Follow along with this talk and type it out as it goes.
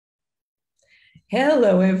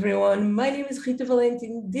Hello, everyone. My name is Rita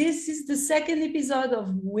Valente. This is the second episode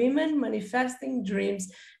of Women Manifesting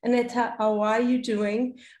Dreams. Aneta, how are you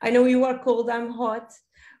doing? I know you are cold, I'm hot.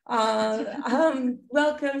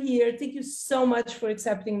 Welcome here. Thank you so much for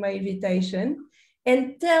accepting my invitation.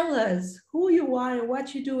 And tell us who you are and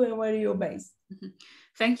what you do and where you're based.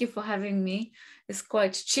 Thank you for having me. It's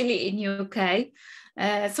quite chilly in UK.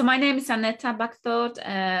 So my name is Aneta Buckthought,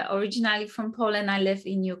 originally from Poland. I live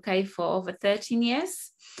in UK for over 13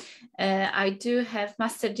 years. I do have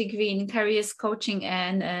master degree in careers coaching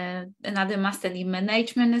and another master in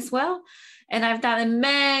management as well. And I've done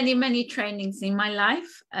many trainings in my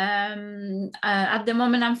life. At the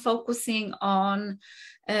moment, I'm focusing on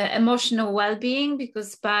emotional well-being,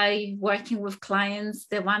 because by working with clients,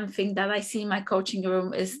 the one thing that I see in my coaching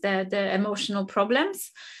room is the emotional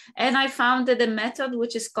problems. And I found that the method,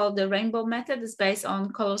 which is called the rainbow method, is based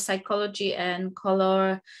on color psychology and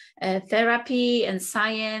color therapy and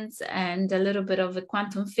science and a little bit of the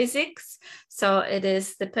quantum physics. So it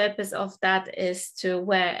is, the purpose of that is to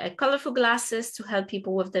wear colorful glasses to help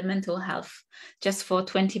people with their mental health just for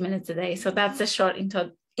 20 minutes a day. So that's a short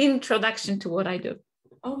introduction to what I do.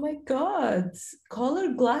 Oh my God,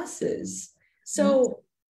 colored glasses. So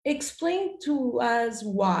explain to us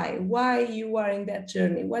why you are in that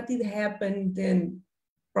journey. What did happen then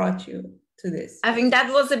brought you to this? I think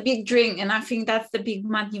that was a big dream, and I think that's the big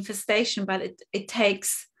manifestation, but it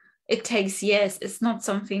takes years. It's not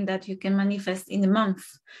something that you can manifest in a month.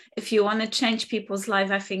 If you want to change people's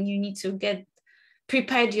life, I think you need to get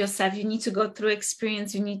prepared yourself. You need to go through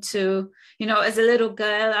experience. You need to, as a little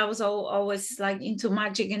girl, I was always like into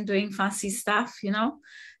magic and doing fancy stuff,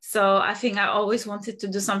 So I think I always wanted to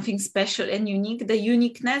do something special and unique. The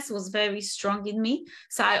uniqueness was very strong in me.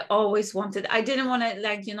 So I always wanted, I didn't want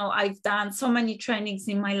to I've done so many trainings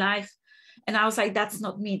in my life. And I was like, that's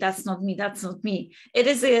not me, that's not me, that's not me. It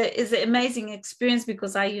is an amazing experience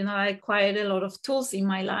because I acquired a lot of tools in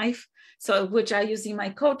my life, so which I use in my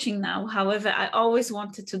coaching now. However, I always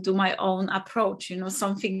wanted to do my own approach,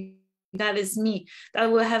 something that is me,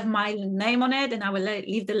 that will have my name on it, and I will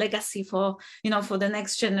leave the legacy for the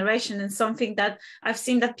next generation, and something that I've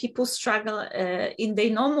seen that people struggle in their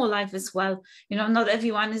normal life as well. Not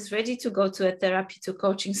everyone is ready to go to a therapy, to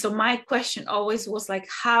coaching. So my question always was like,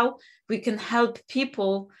 how we can help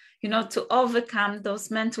people to overcome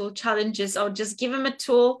those mental challenges, or just give them a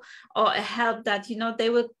tool or a help that, they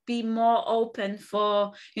will be more open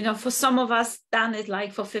for, for some of us done it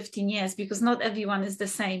like for 15 years, because not everyone is the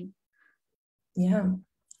same.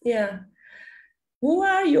 Yeah. Who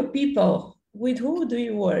are your people? With who do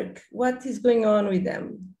you work? What is going on with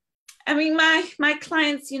them? I mean, my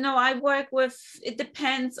clients, I work with, it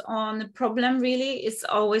depends on the problem, really. It's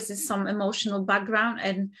always some emotional background.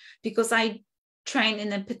 And because I train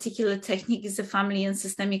in a particular technique, is a family and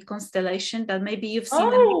systemic constellation that maybe you've seen.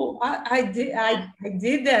 Oh, I did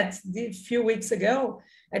that a few weeks ago.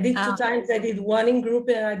 I did 2 times. I did one in group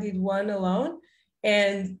and I did one alone.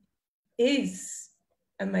 And it's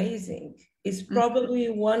amazing. It's probably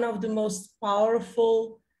one of the most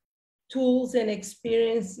powerful tools and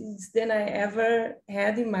experiences that I ever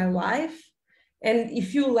had in my life. And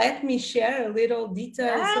if you let me share a little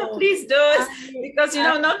details. Please do, because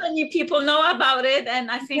not many people know about it.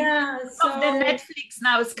 And I think the Netflix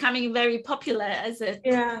now is coming very popular as it.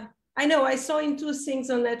 Yeah, I know. I saw in 2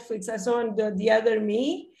 things on Netflix. I saw on the Other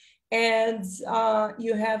Me, and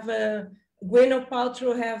you have Gwyneth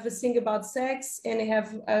Paltrow have a thing about sex, and they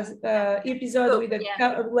have a episode with a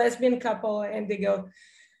lesbian couple, and they go,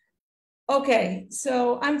 okay,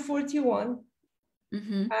 so I'm 41,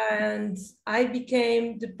 and I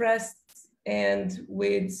became depressed and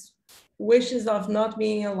with wishes of not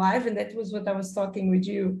being alive, and that was what I was talking with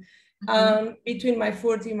you, between my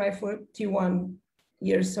 40 and my 41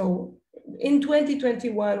 years. So in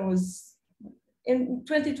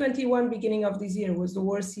 2021, beginning of this year was the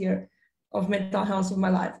worst year of mental health of my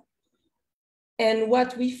life. And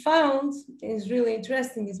what we found is really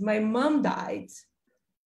interesting is my mom died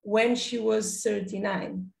when she was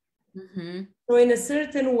 39. So in a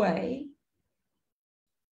certain way,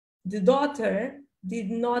 the daughter did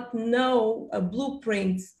not know a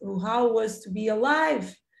blueprint of how it was to be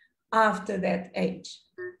alive after that age.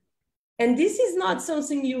 And this is not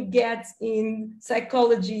something you get in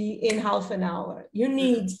psychology in half an hour. You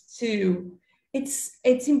need to, it's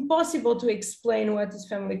impossible to explain what is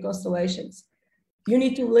family constellations. You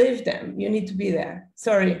need to live them. You need to be there.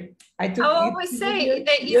 Sorry. I always say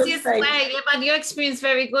the easiest way, but your experience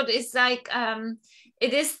very good. Is like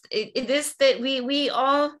it is that we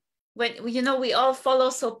all when we all follow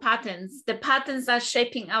patterns. The patterns are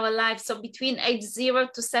shaping our lives. So between age 0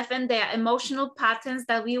 to 7, there are emotional patterns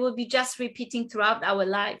that we will be just repeating throughout our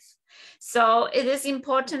life. So it is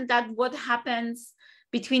important that what happens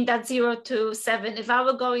between that 0 to 7, if I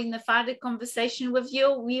will go in a further conversation with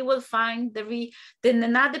you, we will find then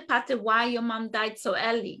another pattern why your mom died so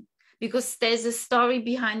early, because there's a story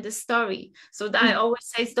behind the story. So that I always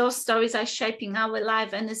say those stories are shaping our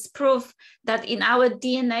life, and it's proof that in our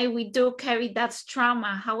DNA we do carry that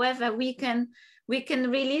trauma. However, we can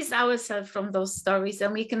release ourselves from those stories,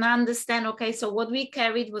 and we can understand, okay, so what we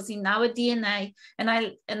carried was in our DNA.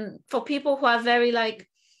 And for people who are very like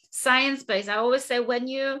science-based, I always say when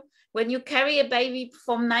you carry a baby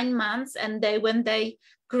for 9 months, and when they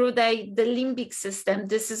grew the limbic system,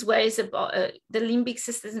 this is where the limbic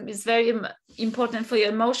system is very important for your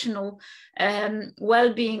emotional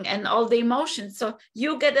well-being and all the emotions. So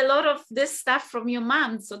you get a lot of this stuff from your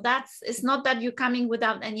mom. So it's not that you're coming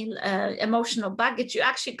without any emotional baggage. You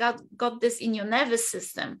actually got this in your nervous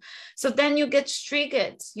system. So then you get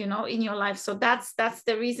triggered, in your life. So that's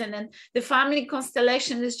the reason. And the family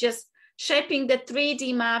constellation is just shaping the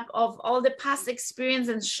 3D map of all the past experience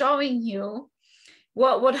and showing you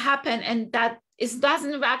what happened, and that it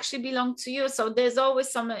doesn't actually belong to you. So there's always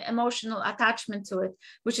some emotional attachment to it,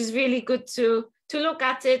 which is really good to look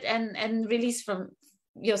at it and release from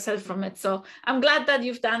yourself from it. So I'm glad that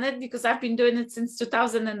you've done it, because I've been doing it since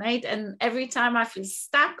 2008, and every time I feel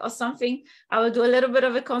stuck or something, I will do a little bit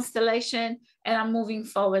of a constellation and I'm moving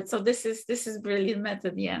forward. So this is brilliant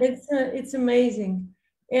method. Yeah, it's amazing.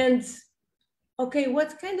 And okay,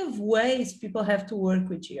 what kind of ways people have to work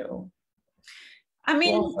with you? I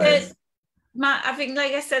mean, I think,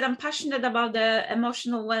 like I said, I'm passionate about the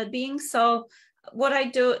emotional well-being. So what I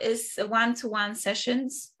do is one-to-one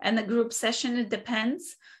sessions and a group session. It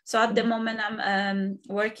depends. So at the moment, I'm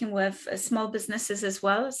working with small businesses as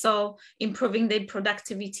well. So improving their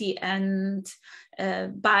productivity and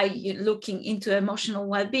by looking into emotional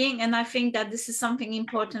well-being. And I think that this is something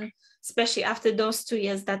important, especially after those 2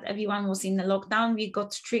 years that everyone was in the lockdown. We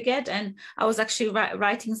got triggered, and I was actually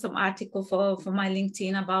writing some article for my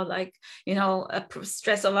LinkedIn about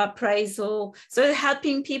stress of appraisal. So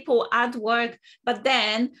helping people at work. But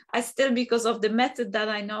then I still, because of the method that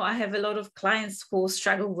I know, I have a lot of clients who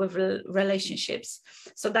struggle with relationships.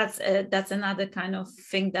 So that's another kind of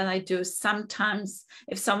thing that I do sometimes.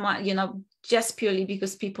 If someone, just purely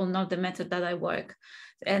because people know the method that I work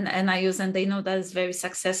and I use, and they know that is very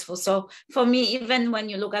successful. So for me, even when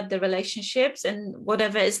you look at the relationships, and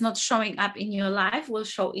whatever is not showing up in your life will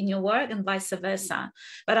show in your work, and vice versa.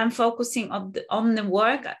 But I'm focusing on the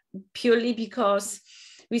work purely because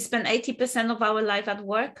we spend 80% of our life at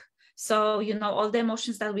work. So, all the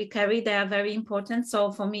emotions that we carry, they are very important.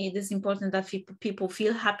 So for me, it is important that people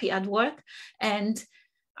feel happy at work. And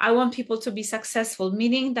I want people to be successful,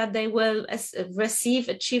 meaning that they will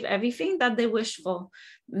achieve everything that they wish for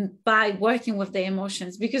by working with their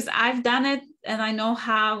emotions, because I've done it and I know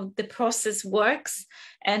how the process works.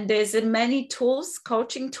 And there's many tools,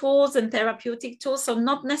 coaching tools and therapeutic tools. So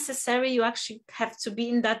not necessarily you actually have to be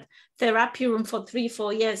in that therapy room for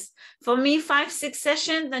 3-4 years. For me, 5-6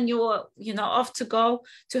 sessions, and you're, off to go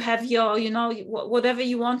to have your, whatever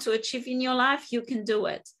you want to achieve in your life, you can do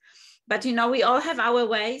it. But, we all have our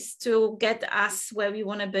ways to get us where we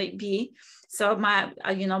want to be. So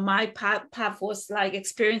my path was like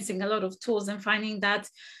experiencing a lot of tools and finding that,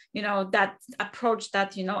 that approach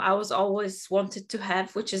that, I was always wanted to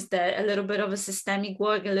have, which is a little bit of a systemic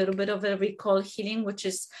work, a little bit of a recall healing, which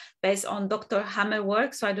is based on Dr. Hammer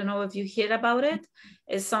work. So I don't know if you hear about it.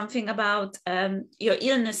 It's something about your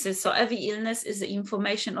illnesses. So every illness is the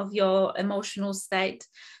information of your emotional state.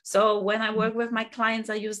 So when I work with my clients,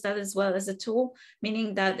 I use that as well as a tool,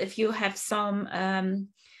 meaning that if you have some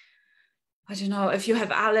I don't know, if you have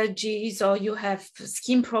allergies or you have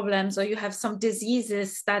skin problems or you have some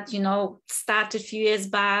diseases that, started a few years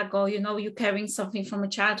back, or, you're carrying something from a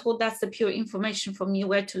childhood, that's the pure information from you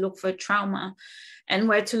where to look for trauma and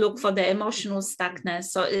where to look for the emotional stuckness.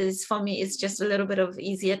 So for me, it's just a little bit of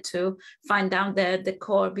easier to find out the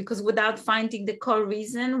core, because without finding the core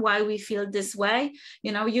reason why we feel this way,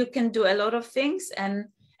 you can do a lot of things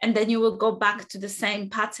and then you will go back to the same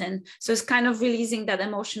pattern. So it's kind of releasing that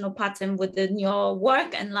emotional pattern within your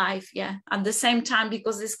work and life, at the same time,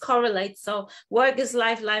 because this correlates. So work is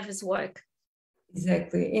life, life is work.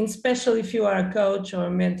 Exactly. And especially if you are a coach or a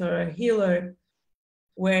mentor or a healer,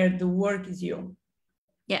 where the work is you.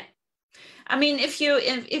 Yeah. I mean, if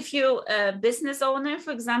you a business owner,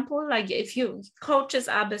 for example, like if coaches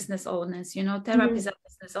are business owners, therapists are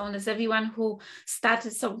business business owners, everyone who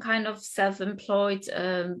started some kind of self-employed,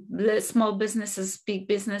 small businesses, big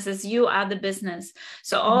businesses, you are the business.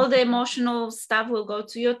 So all the emotional stuff will go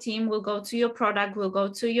to your team, will go to your product, will go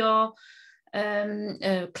to your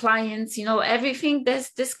clients, you know, everything.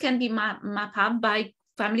 This can be mapped up by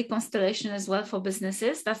family constellation as well for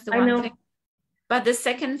businesses. That's the one thing. But the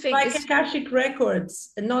second thing like is Akashic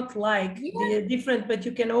records, not like the different, but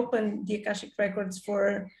you can open the Akashic records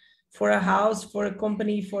for a house, for a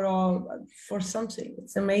company, for something.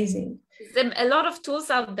 It's amazing. There's a lot of tools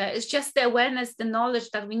out there. It's just the awareness, the knowledge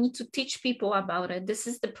that we need to teach people about it. This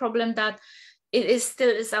is the problem, that it is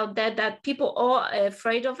still out there, that people are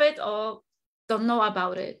afraid of it or don't know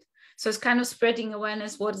about it. So it's kind of spreading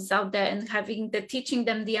awareness what is out there, and teaching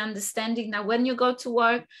them the understanding that when you go to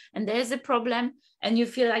work and there's a problem and you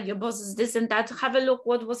feel like your boss is this and that, have a look,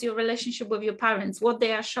 what was your relationship with your parents, what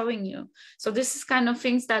they are showing you. So this is kind of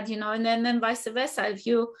things that, you know, and then vice versa. If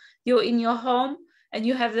you're in your home and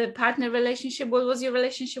you have a partner relationship, what was your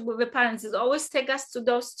relationship with the parents? It always take us to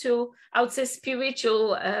those two, I would say,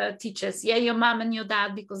 spiritual teachers. Yeah, your mom and your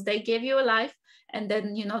dad, because they gave you a life. And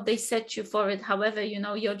then, you know, they set you for it. However, you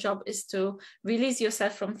know, your job is to release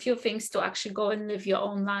yourself from few things to actually go and live your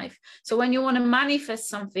own life. So when you want to manifest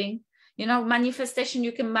something, you know, manifestation,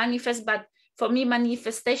 you can manifest, but for me,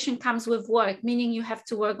 manifestation comes with work, meaning you have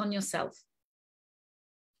to work on yourself.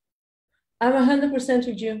 I'm 100%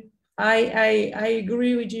 with you. I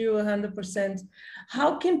agree with you 100%.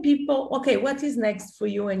 How can people, okay, what is next for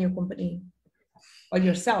you and your company? Or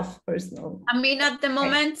yourself personally? I mean, at the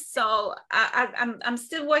moment, so I'm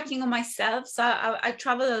still working on myself. So I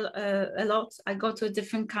travel a lot. I go to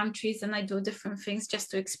different countries and I do different things just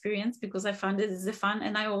to experience, because I find it is fun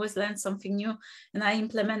and I always learn something new, and I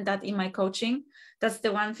implement that in my coaching. That's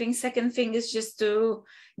the one thing. Second thing is just to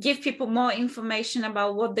give people more information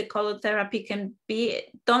about what the color therapy can be.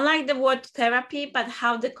 Don't like the word therapy, but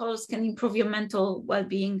how the colors can improve your mental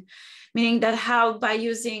well-being, meaning that how by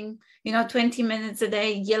using, you know, 20 minutes a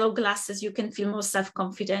day, yellow glasses, you can feel more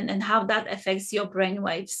self-confident, and how that affects your brain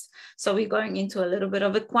waves. So we're going into a little bit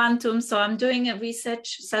of a quantum. So I'm doing a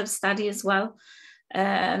research self-study as well,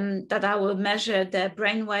 that I will measure the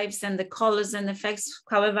brain waves and the colors and effects.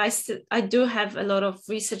 However, I do have a lot of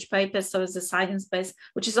research papers, so it's a science base,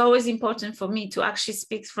 which is always important for me to actually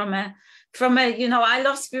speak from a, you know, I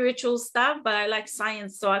love spiritual stuff, but I like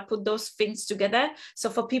science. So I put those things together. So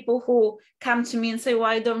for people who come to me and say, well,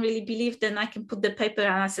 I don't really believe, then I can put the paper.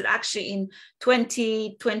 And I said, actually in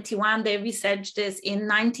 2021, they researched this, in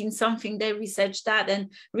 19 something, they researched that.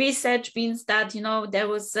 And research means that, you know, there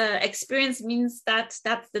was experience, means that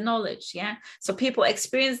that's the knowledge. Yeah. So people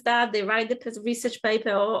experience that, they write the research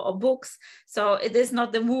paper or books. So it is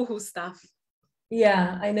not the woohoo stuff.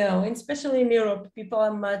 Yeah, I know. And especially in Europe, people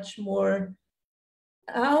are much more,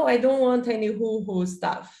 oh, I don't want any woo-hoo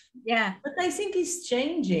stuff. Yeah. But I think it's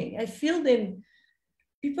changing. I feel that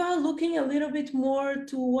people are looking a little bit more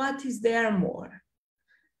to what is there more.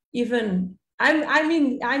 Even I'm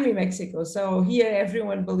in Mexico, so here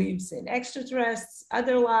everyone believes in extraterrestrials,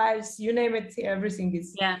 other lives, you name it, everything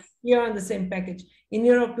is here on the same package. In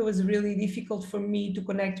Europe, it was really difficult for me to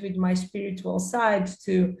connect with my spiritual side.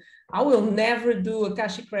 I will never do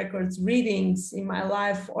Akashic Records readings in my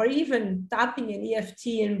life, or even tapping an EFT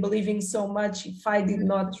and believing so much if I did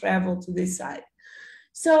not travel to this side.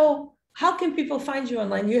 So how can people find you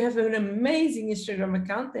online? You have an amazing Instagram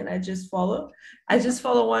account, and I just follow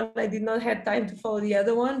one. I did not have time to follow the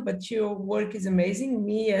other one, but your work is amazing.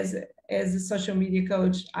 Me as a social media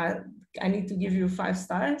coach, I need to give you 5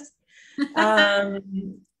 stars. How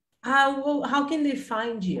can they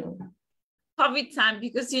find you? COVID time,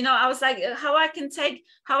 because, you know, I was like, how I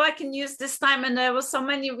can use this time, and there were so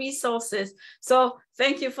many resources. So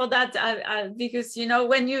thank you for that. Because, you know,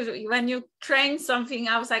 when you train something,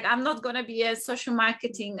 I was like, I'm not going to be a social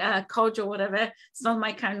marketing coach or whatever. It's not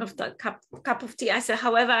my kind of cup of tea. I said,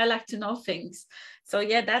 however, I like to know things. So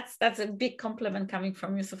yeah, that's a big compliment coming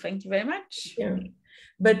from you. So thank you very much. Yeah.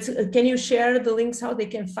 But can you share the links how they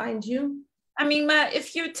can find you? I mean,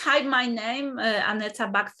 if you type my name, Aneta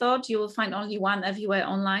Buckthought, you will find only one everywhere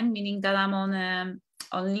online, meaning that I'm on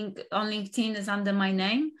LinkedIn is under my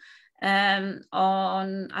name.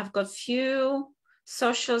 I've got few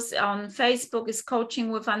socials. On Facebook is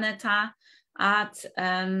Coaching with Aneta. At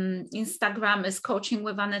Instagram is Coaching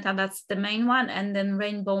with Aneta. That's the main one, and then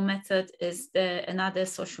Rainbow Method is another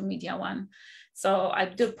social media one. So I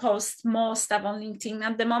do post more stuff on LinkedIn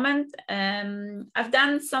at the moment. I've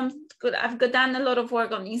done a lot of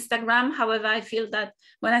work on Instagram. However, I feel that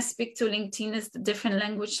when I speak to LinkedIn, it's the different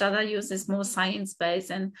language that I use is more science-based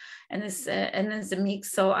and it's a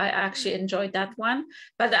mix. So I actually enjoy that one.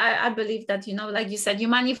 But I believe that, like you said, you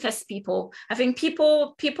manifest people. I think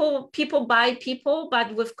people buy people,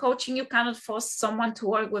 but with coaching, you cannot force someone to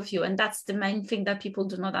work with you. And that's the main thing that people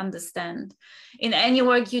do not understand. In any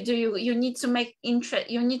work you do, you need to make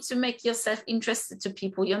yourself interested to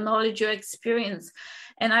people, your knowledge, your experience.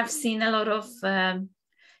 And I've seen a lot of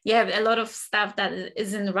stuff that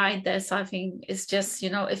isn't right there. So I think it's just,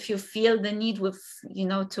 if you feel the need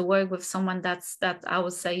to work with someone, that I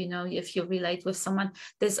would say, if you relate with someone,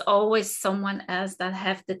 there's always someone else that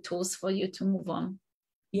have the tools for you to move on.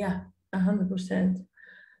 Yeah, 100%.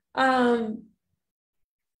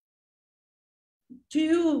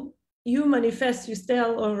 Do you manifest, you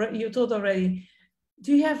told already,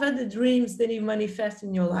 do you have other dreams that you manifest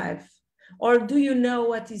in your life? Or do you know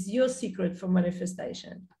what is your secret for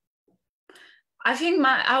manifestation? I think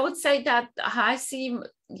I would say that I see,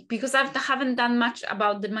 because I haven't done much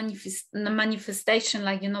about the manifestation,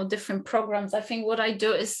 like, different programs. I think what I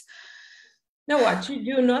do is, no, what you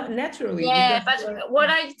do not naturally. Yeah, but what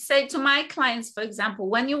I say to my clients, for example,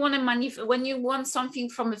 when you want something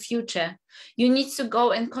from the future, you need to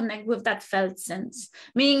go and connect with that felt sense,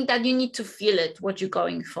 meaning that you need to feel it, what you're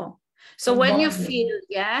going for. So when you feel,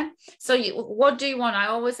 what do you want? I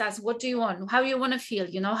always ask, what do you want? How you want to feel?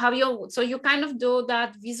 So you kind of do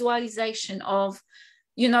that visualization of,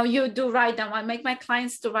 you do write down. I make my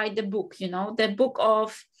clients to write the book, the book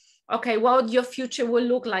of, okay, what your future will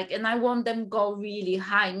look like. And I want them go really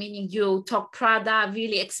high, meaning you talk Prada,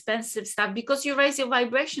 really expensive stuff, because you raise your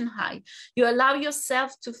vibration high. You allow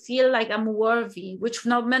yourself to feel like I'm worthy, which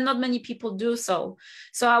not many people do so.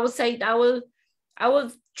 So I would say I will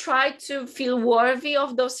try to feel worthy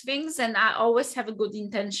of those things, and I always have a good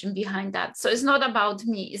intention behind that. So it's not about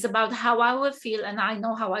me, it's about how I will feel, and I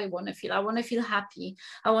know how I want to feel. I want to feel happy,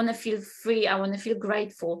 I want to feel free, I want to feel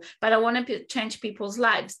grateful, but I want to change people's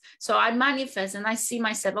lives. So I manifest and I see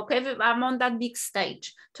myself, okay, if I'm on that big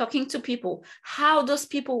stage talking to people, how those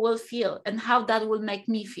people will feel and how that will make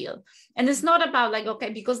me feel. And it's not about like,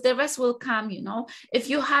 okay, because the rest will come, if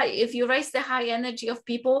you raise the high energy of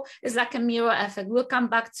people, it's like a mirror effect, will come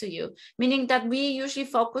back to you, meaning that we usually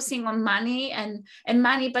focusing on money and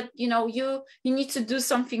money, but you need to do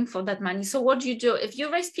something for that money. So what do you do if you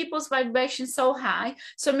raise people's vibration so high?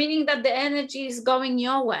 So meaning that the energy is going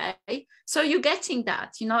your way, so you're getting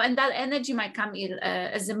that, and that energy might come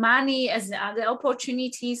as the money, as the other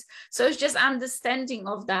opportunities. So it's just understanding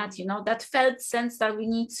of that, that felt sense that we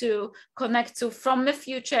need to connect to from the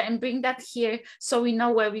future and bring that here, so we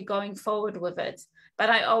know where we're going forward with it. But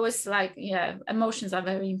I always emotions are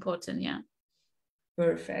very important. Yeah.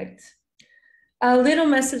 Perfect. A little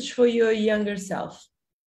message for your younger self.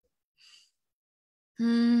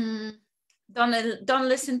 Don't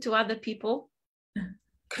listen to other people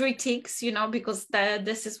critiques, because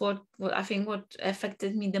this is what I think what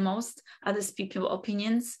affected me the most, other people's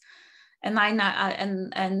opinions. And I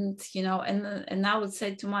would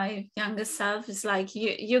say to my younger self, it's like,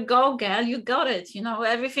 you go, girl, you got it.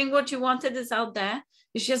 Everything what you wanted is out there.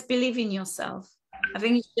 You just believe in yourself. I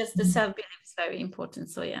think it's just the self-belief is very important.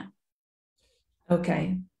 So yeah.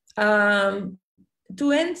 Okay.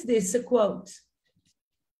 To end this, a quote.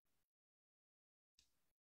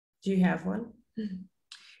 Do you have one?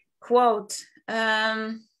 Quote.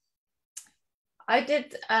 I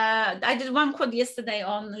did one quote yesterday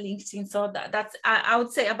on LinkedIn. So that's I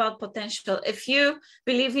would say about potential. If you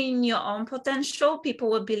believe in your own potential, people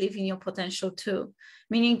will believe in your potential too.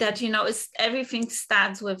 Meaning that, everything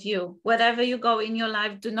starts with you. Wherever you go in your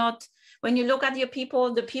life, when you look at your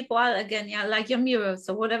people, the people are, again, like your mirror.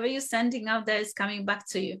 So whatever you're sending out there is coming back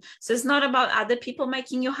to you. So it's not about other people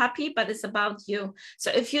making you happy, but it's about you.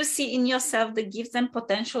 So if you see in yourself the gifts and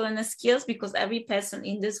potential and the skills, because every person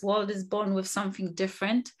in this world is born with something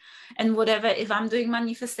different. And whatever, if I'm doing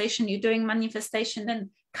manifestation, you're doing manifestation, then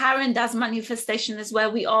Karen does manifestation as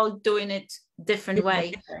well. We all doing it different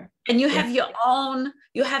way. And you have your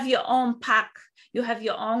own pack. You have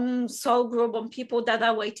your own soul group of people that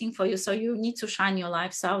are waiting for you. So you need to shine your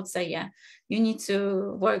life. So I would say, you need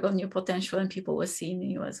to work on your potential, and people will see in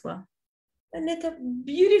you as well. Aneta,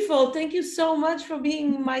 beautiful. Thank you so much for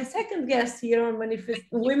being my second guest here on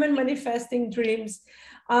Women Manifesting Dreams.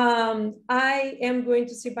 I am going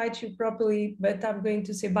to say bye to you properly, but I'm going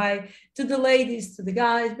to say bye to the ladies, to the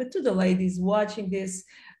guys, but to the ladies watching this.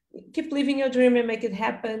 Keep living your dream and make it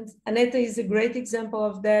happen. Aneta is a great example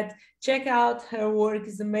of that. Check out her work,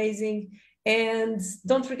 is amazing. And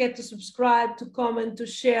don't forget to subscribe, to comment, to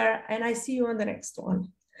share, and I see you on the next one.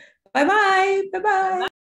 Bye-bye. Bye-bye.